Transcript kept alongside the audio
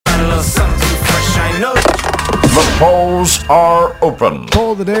The polls are open.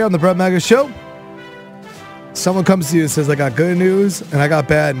 Poll of the day on the Brett Maga Show. Someone comes to you and says, I got good news and I got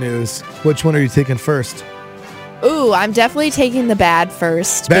bad news. Which one are you taking first? Ooh, I'm definitely taking the bad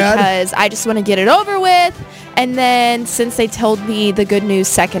first Bad? because I just want to get it over with. And then since they told me the good news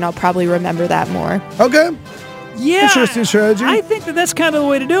second, I'll probably remember that more. Okay. Yeah, Interesting strategy. I think that's kind of the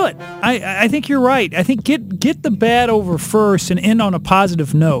way to do it. I think you're right. I think get the bad over first and end on a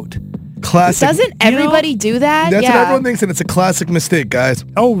positive note. Classic. Doesn't everybody do that? That's yeah. what everyone thinks, and it's a classic mistake, guys.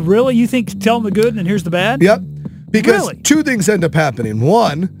 Oh, really? You think tell them the good and here's the bad? Yep. Because Really? two things end up happening.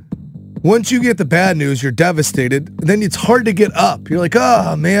 One, once you get the bad news, you're devastated. Then it's hard to get up. You're like,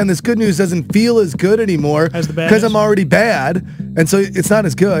 oh, man, this good news doesn't feel as good anymore As the bad because news? I'm already bad, and so it's not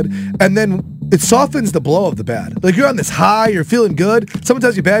as good. And then it softens the blow of the bad. Like, you're on this high, you're feeling good. Someone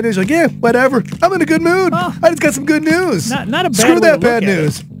tells you bad news, you're like, yeah, whatever. I'm in a good mood. Oh. I just got some good news. Not a bad Screw way that to bad look at it.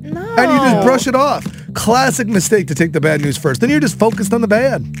 news. No. And you just brush it off. Classic mistake to take the bad news first. Then you're just focused on the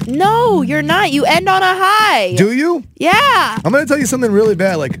bad. No, you're not. You end on a high. Do you? Yeah. I'm going to tell you something really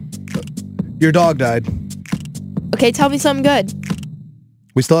bad, like your dog died. Okay, tell me something good.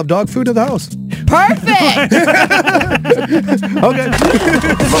 We still have dog food in the house. Perfect. Okay.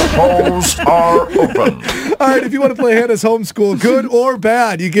 The polls are open. All right, if you want to play Hannah's Homeschool, good or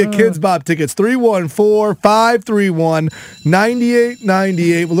bad, you get Kids Bop tickets.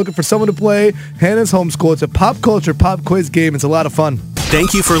 314-531-9898. We're looking for someone to play Hannah's Homeschool. It's a pop culture pop quiz game. It's a lot of fun.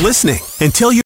 Thank you for listening. Until you